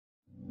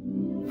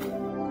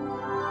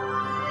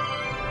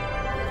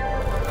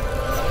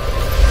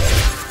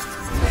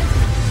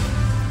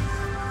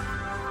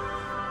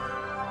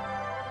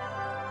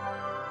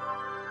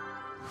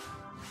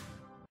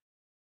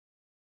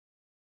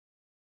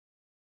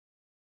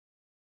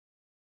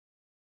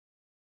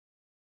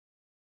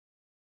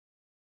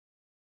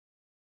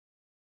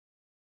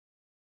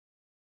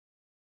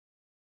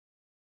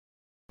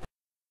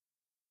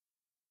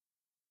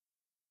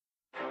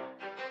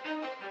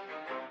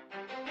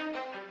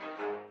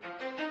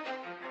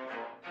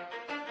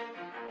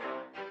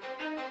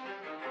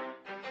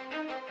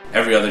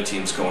Every other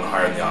team's going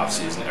hard in the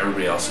off-season.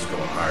 Everybody else is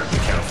going hard. We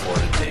can't afford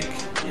to take,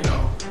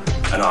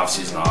 an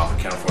off-season off.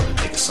 We can't afford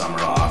to take a summer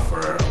off or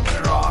a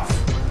winter off.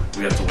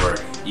 We have to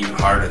work even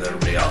harder than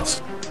everybody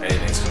else.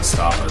 Anything's going to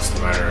stop us,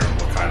 no matter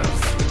what kind of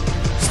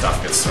stuff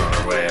gets thrown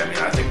our way. I mean,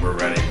 I think we're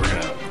ready. We're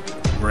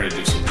gonna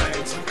do some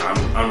things.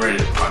 Like, I'm ready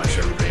to punish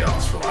everybody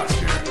else for last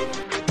year.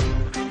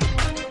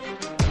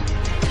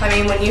 I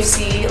mean, when you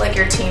see like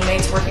your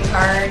teammates working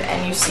hard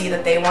and you see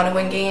that they want to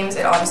win games,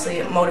 it obviously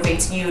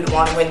motivates you to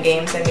want to win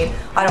games. I mean,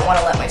 I don't want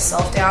to let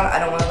myself down. I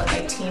don't want to let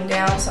my team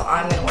down, so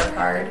I'm going to work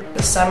hard.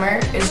 The summer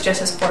is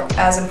just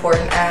as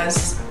important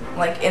as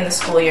like in the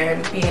school year,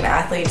 and being an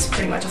athlete is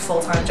pretty much a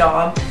full-time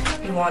job.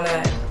 You want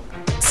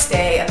to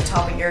stay at the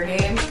top of your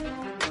game.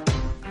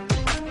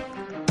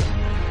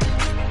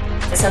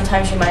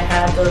 Sometimes you might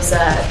have those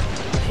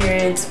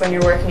periods when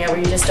you're working out where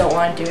you just don't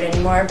want to do it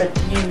anymore, but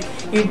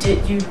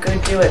you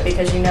go do it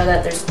because you know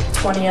that there's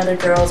 20 other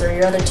girls or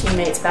your other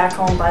teammates back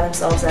home by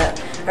themselves that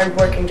are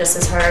working just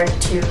as hard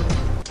to.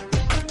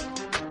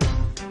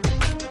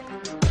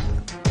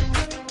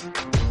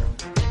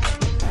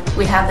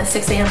 We'd have the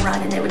 6 a.m.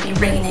 run and it would be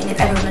raining and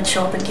everyone would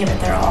show up and give it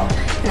their all.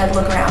 And I'd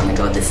look around and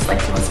go, this is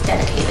like the most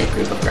dedicated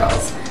group of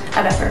girls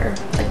I've ever,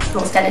 like the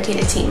most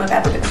dedicated team I've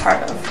ever been a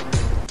part of.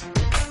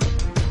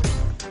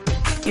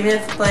 Even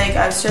if like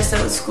I was stressed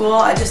out with school,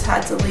 I just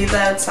had to leave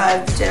that outside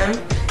of the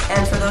gym.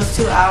 And for those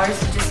 2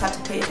 hours, you just have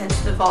to pay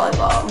attention to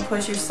volleyball and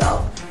push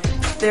yourself.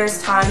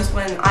 There's times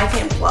when I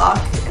can't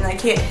block and I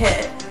can't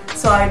hit,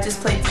 so I would just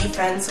play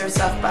defense or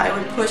stuff, but I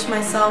would push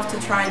myself to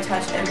try and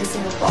touch every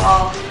single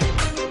ball.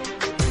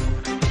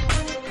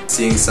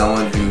 Seeing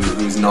someone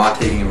who's not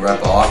taking a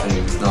rep off and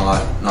who's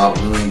not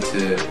willing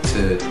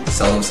to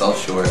sell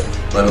themselves short,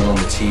 let alone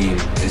the team,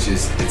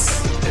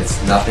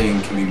 it's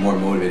nothing can be more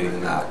motivating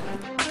than that.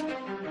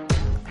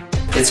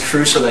 It's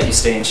crucial that you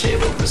stay in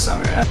shape over the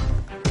summer.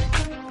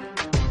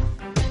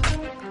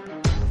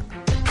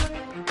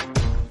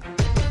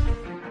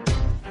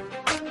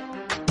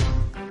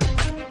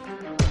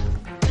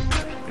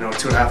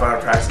 2.5 hour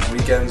practice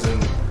weekends,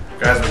 and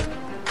guys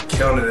are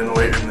killing it in the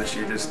weight room this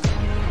year. Just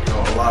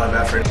a lot of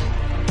effort.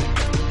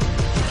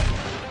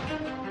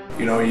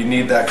 You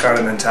need that kind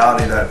of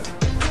mentality that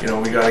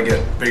we got to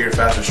get bigger,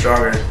 faster,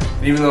 stronger.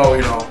 And even though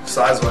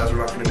size-wise we're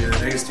not going to be the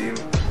biggest team,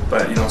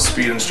 but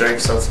speed and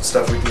strength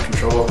stuff we can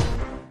control.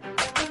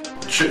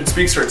 It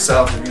speaks for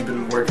itself if you've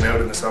been working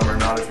out in the summer or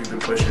not, if you've been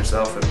pushing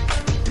yourself. And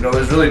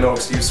there's really no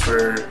excuse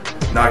for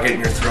not getting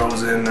your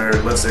throws in or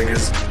lifting.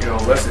 Because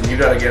lifting, you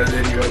got to get it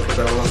in. You got to put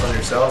that onus on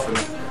yourself and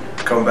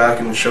come back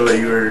and show that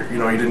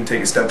you didn't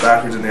take a step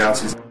backwards in the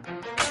offseason.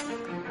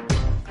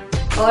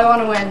 Well, I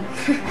want to win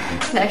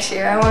next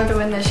year. I wanted to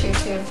win this year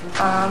too,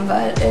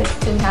 but it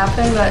didn't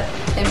happen. But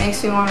it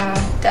makes me want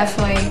to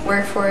definitely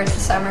work for it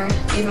this summer,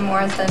 even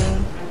more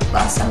than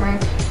last summer.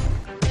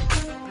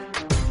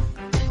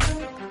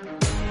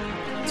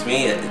 To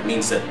me, it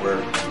means that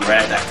we're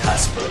at that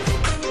cusp of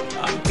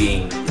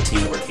being the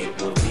team that we're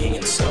capable of being,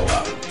 and so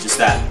just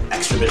that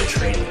extra bit of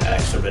training, that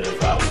extra bit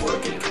of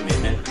work and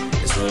commitment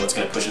is really what's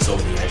going to push us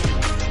over the edge.